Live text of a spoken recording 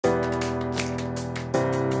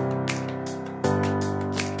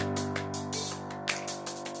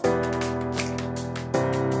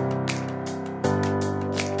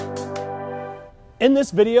In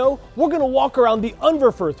this video, we're going to walk around the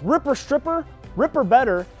Unverferth Ripper-Stripper,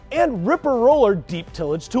 Ripper-Bedder, and Ripper-Roller deep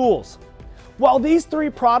tillage tools. While these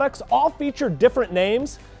three products all feature different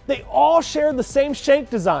names, they all share the same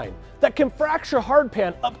shank design that can fracture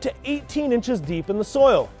hardpan up to 18 inches deep in the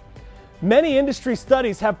soil. Many industry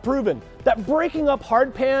studies have proven that breaking up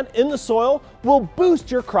hardpan in the soil will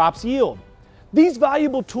boost your crop's yield. These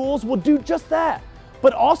valuable tools will do just that,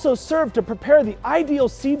 but also serve to prepare the ideal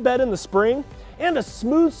seedbed in the spring and a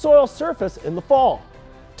smooth soil surface in the fall.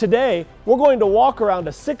 Today, we're going to walk around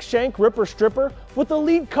a 6-shank Ripper-Stripper with a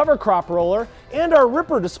lead cover crop roller and our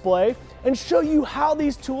Ripper display and show you how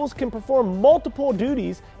these tools can perform multiple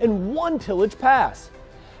duties in one tillage pass.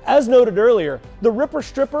 As noted earlier, the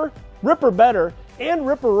Ripper-Stripper, Ripper-Bedder, and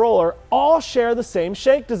Ripper-Roller all share the same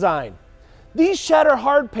shank design. These shatter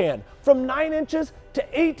hardpan from 9 inches to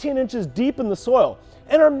 18 inches deep in the soil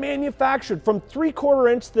and are manufactured from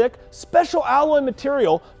 3/4 inch thick special alloy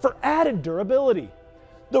material for added durability.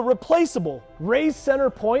 The replaceable raised center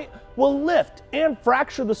point will lift and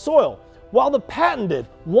fracture the soil, while the patented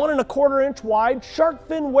 1¼ inch wide shark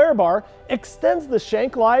fin wear bar extends the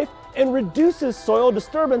shank life and reduces soil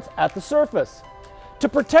disturbance at the surface. To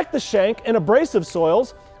protect the shank in abrasive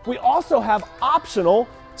soils, we also have optional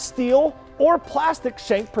steel or plastic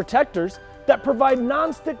shank protectors that provide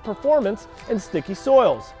non-stick performance in sticky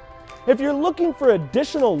soils. If you're looking for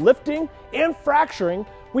additional lifting and fracturing,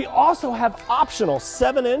 we also have optional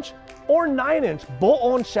 7-inch or 9-inch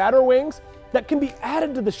bolt-on shatter wings that can be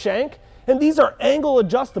added to the shank, and these are angle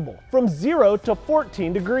adjustable from 0 to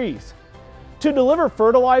 14 degrees. To deliver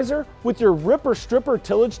fertilizer with your Ripper-Stripper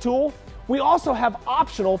tillage tool, we also have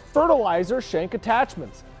optional fertilizer shank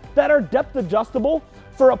attachments that are depth adjustable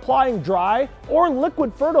for applying dry or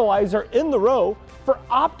liquid fertilizer in the row for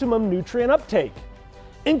optimum nutrient uptake.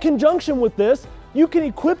 In conjunction with this, you can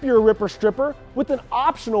equip your Ripper-Stripper with an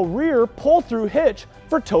optional rear pull-through hitch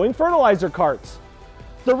for towing fertilizer carts.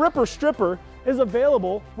 The Ripper-Stripper is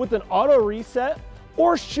available with an auto reset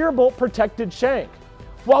or shear bolt protected shank,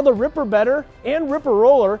 while the Ripper-Bedder and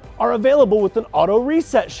Ripper-Roller are available with an auto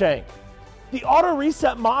reset shank. The auto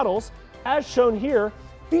reset models, as shown here,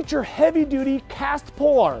 feature heavy-duty cast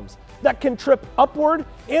pull arms that can trip upward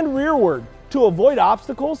and rearward to avoid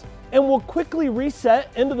obstacles and will quickly reset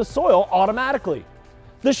into the soil automatically.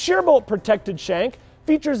 The shear bolt protected shank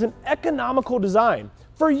features an economical design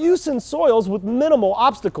for use in soils with minimal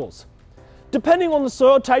obstacles. Depending on the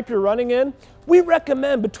soil type you're running in, we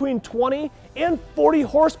recommend between 20 and 40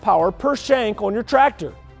 horsepower per shank on your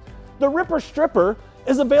tractor. The Ripper-Stripper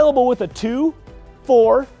is available with a 2,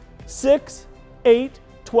 4, 6, 8,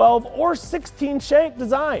 12, or 16 shank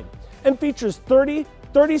design and features 30,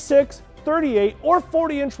 36, 38, or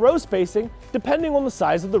 40-inch row spacing depending on the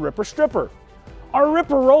size of the Ripper-Stripper. Our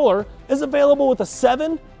Ripper-Roller is available with a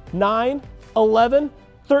 7, 9, 11,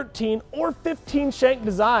 13, or 15 shank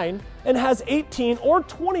design and has 18 or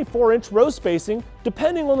 24-inch row spacing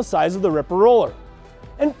depending on the size of the Ripper-Roller.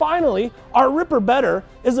 And finally, our Ripper-Bedder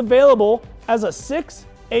is available as a 6,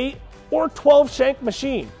 8, or 12 shank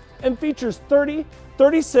machine and features 30,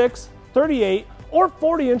 36, 38, or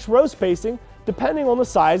 40-inch row spacing depending on the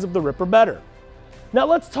size of the Ripper-Bedder. Now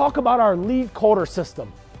let's talk about our lead coulter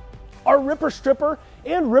system. Our Ripper-Stripper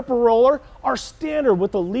and Ripper-Roller are standard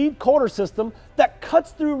with a lead coulter system that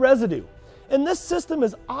cuts through residue, and this system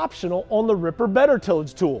is optional on the Ripper-Bedder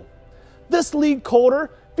tillage tool. This lead coulter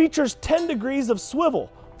features 10 degrees of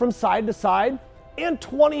swivel from side to side and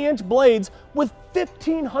 20-inch blades with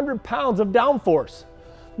 1,500 pounds of downforce.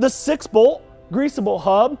 The 6-bolt greasable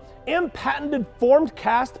hub and patented formed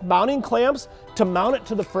cast mounting clamps to mount it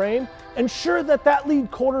to the frame ensure that that lead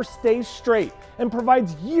coulter stays straight and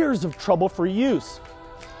provides years of trouble-free use.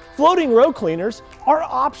 Floating row cleaners are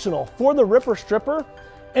optional for the Ripper-Stripper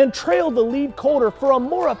and trail the lead coulter for a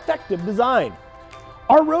more effective design.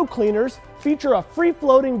 Our row cleaners feature a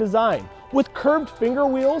free-floating design with curved finger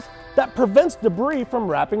wheels that prevents debris from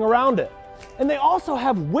wrapping around it, and they also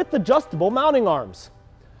have width-adjustable mounting arms.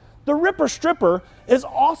 The Ripper-Stripper is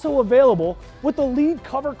also available with the lead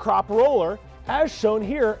cover crop roller as shown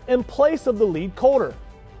here in place of the lead coulter.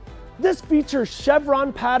 This features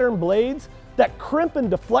chevron pattern blades that crimp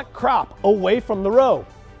and deflect crop away from the row.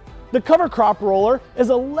 The cover crop roller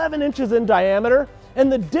is 11 inches in diameter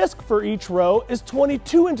and the disc for each row is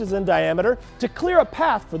 22 inches in diameter to clear a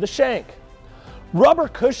path for the shank. Rubber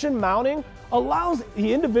cushion mounting allows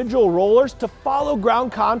the individual rollers to follow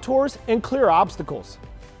ground contours and clear obstacles.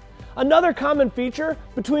 Another common feature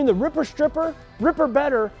between the Ripper-Stripper,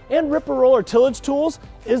 Ripper-Bedder, and Ripper-Roller tillage tools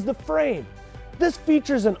is the frame. This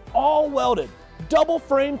features an all-welded, double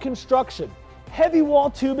frame construction, heavy wall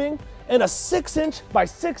tubing, and a 6" by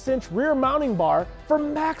 6" rear mounting bar for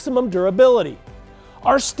maximum durability.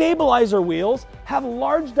 Our stabilizer wheels have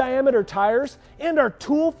large diameter tires and are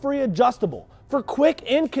tool-free adjustable for quick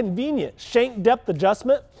and convenient shank depth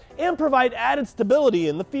adjustment and provide added stability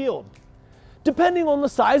in the field. Depending on the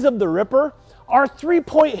size of the ripper, our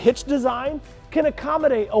 3-point hitch design can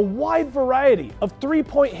accommodate a wide variety of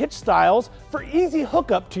 3-point hitch styles for easy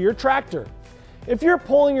hookup to your tractor. If you're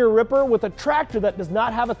pulling your ripper with a tractor that does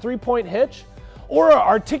not have a 3-point hitch, or an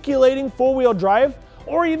articulating four-wheel drive,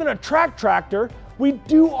 or even a track tractor, we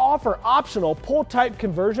do offer optional pull-type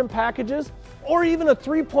conversion packages or even a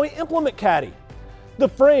 3-point implement caddy. The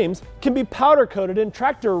frames can be powder coated in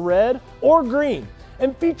tractor red or green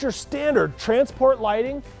and feature standard transport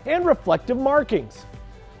lighting and reflective markings.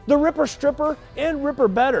 The Ripper-Stripper and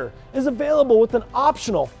Ripper-Bedder is available with an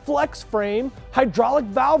optional flex frame hydraulic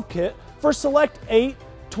valve kit for select 8,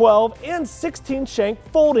 12, and 16 shank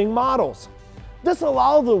folding models. This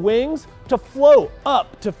allows the wings to float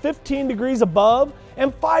up to 15 degrees above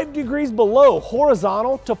and 5 degrees below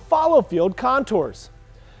horizontal to follow field contours.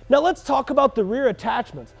 Now let's talk about the rear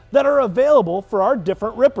attachments that are available for our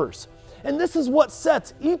different rippers. And this is what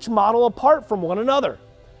sets each model apart from one another.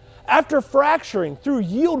 After fracturing through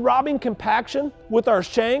yield-robbing compaction with our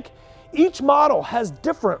shank, each model has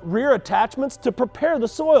different rear attachments to prepare the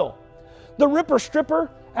soil. The Ripper-Stripper,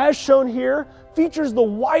 as shown here, features the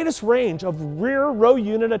widest range of rear row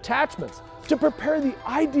unit attachments to prepare the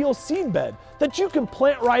ideal seed bed that you can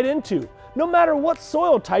plant right into, no matter what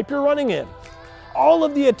soil type you're running in. All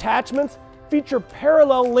of the attachments feature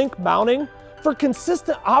parallel link mounting for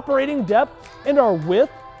consistent operating depth and are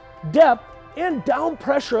width, depth, and down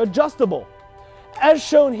pressure adjustable. As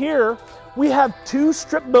shown here, we have 2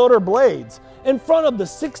 strip builder blades in front of the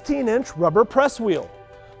 16" rubber press wheel.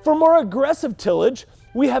 For more aggressive tillage,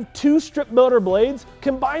 we have 2 strip builder blades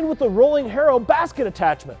combined with a rolling harrow basket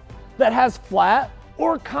attachment that has flat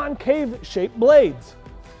or concave shaped blades.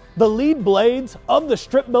 The lead blades of the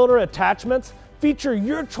strip builder attachments feature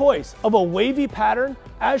your choice of a wavy pattern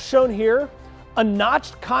as shown here, a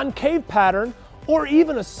notched concave pattern, or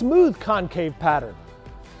even a smooth concave pattern.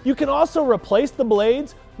 You can also replace the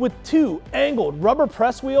blades with 2 angled rubber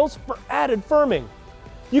press wheels for added firming.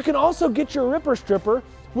 You can also get your Ripper-Stripper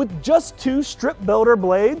with just 2 strip builder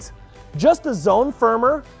blades, just a zone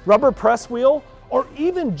firmer rubber press wheel, or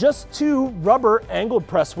even just 2 rubber angled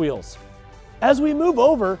press wheels. As we move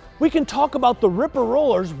over, we can talk about the Ripper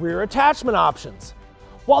Roller's rear attachment options.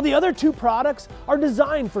 While the other 2 products are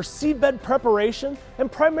designed for seedbed preparation and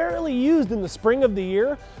primarily used in the spring of the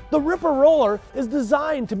year, the Ripper Roller is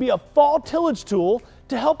designed to be a fall tillage tool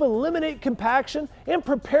to help eliminate compaction and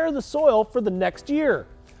prepare the soil for the next year.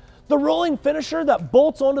 The rolling finisher that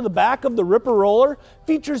bolts onto the back of the Ripper Roller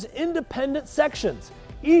features independent sections,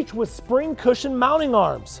 each with spring cushion mounting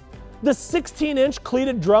arms. The 16"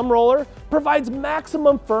 cleated drum roller provides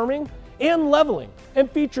maximum firming and leveling and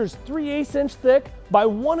features 3/8 inch thick by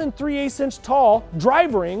 1 3/8 inch tall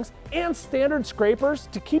drive rings and standard scrapers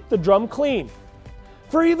to keep the drum clean.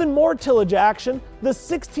 For even more tillage action, the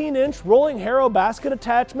 16" rolling harrow basket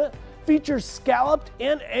attachment features scalloped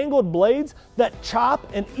and angled blades that chop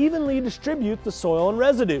and evenly distribute the soil and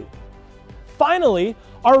residue. Finally,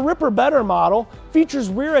 our Ripper-Bedder model features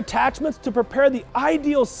rear attachments to prepare the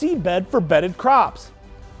ideal seed bed for bedded crops.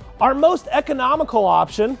 Our most economical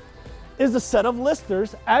option is a set of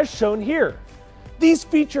listers as shown here. These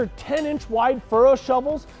feature 10" wide furrow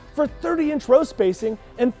shovels for 30" row spacing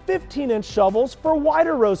and 15" shovels for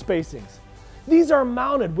wider row spacings. These are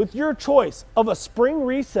mounted with your choice of a spring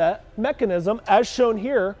reset mechanism as shown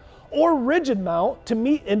here or rigid mount to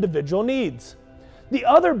meet individual needs. The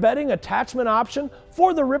other bedding attachment option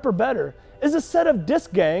for the Ripper-Bedder is a set of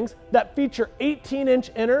disc gangs that feature 18"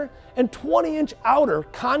 inner and 20" outer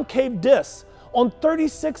concave discs on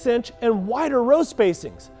 36" and wider row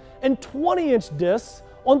spacings and 20" discs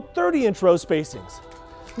on 30" row spacings.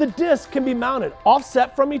 The discs can be mounted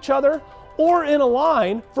offset from each other or in a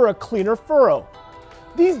line for a cleaner furrow.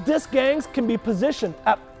 These disc gangs can be positioned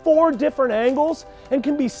at 4 different angles and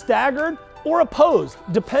can be staggered or opposed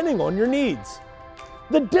depending on your needs.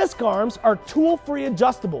 The disc arms are tool-free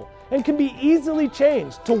adjustable and can be easily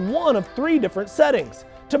changed to one of 3 different settings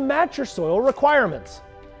to match your soil requirements.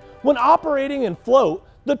 When operating in float,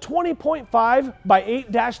 the 20.5 by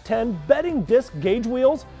 8-10 bedding disc gauge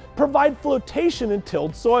wheels provide flotation in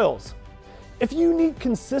tilled soils. If you need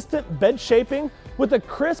consistent bed shaping with a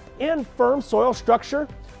crisp and firm soil structure,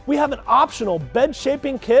 we have an optional bed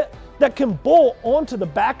shaping kit that can bolt onto the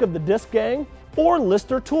back of the disc gang or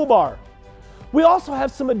lister toolbar. We also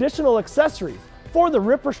have some additional accessories for the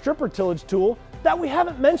Ripper-Stripper tillage tool that we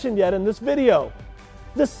haven't mentioned yet in this video.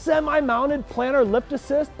 The semi-mounted planter lift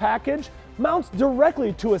assist package mounts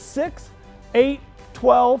directly to a 6, 8,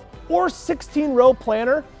 12, or 16 row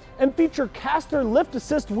planter and feature caster lift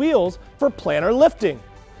assist wheels for planter lifting.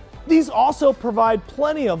 These also provide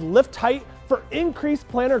plenty of lift height for increased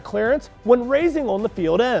planter clearance when raising on the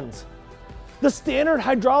field ends. The standard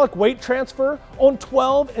hydraulic weight transfer on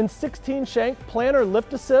 12 and 16 shank planter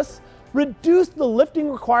lift assists reduce the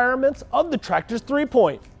lifting requirements of the tractor's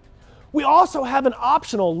 3-point. We also have an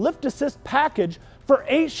optional lift assist package for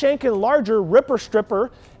 8 shank and larger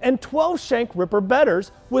Ripper-Stripper and 12 shank Ripper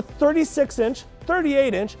bedders with 36-inch,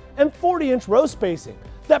 38-inch, and 40-inch row spacing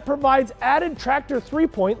that provides added tractor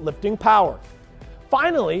 3-point lifting power.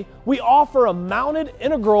 Finally, we offer a mounted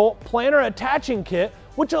integral planter attaching kit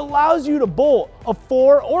which allows you to bolt a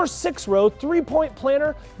 4 or 6 row 3-point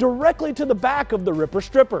planter directly to the back of the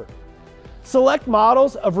Ripper-Stripper. Select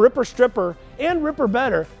models of Ripper-Stripper and Ripper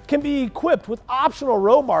bedder can be equipped with optional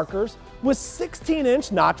row markers with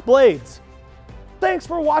 16-inch notch blades. Thanks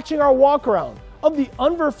for watching our walk around of the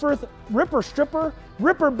Unverferth Ripper-Stripper,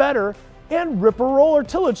 Ripper bedder, and Ripper roller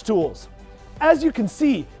tillage tools. As you can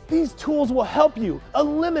see, these tools will help you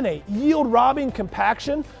eliminate yield-robbing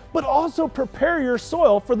compaction, but also prepare your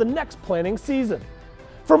soil for the next planting season.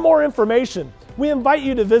 For more information, we invite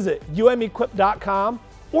you to visit umequip.com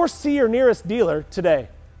or see your nearest dealer today.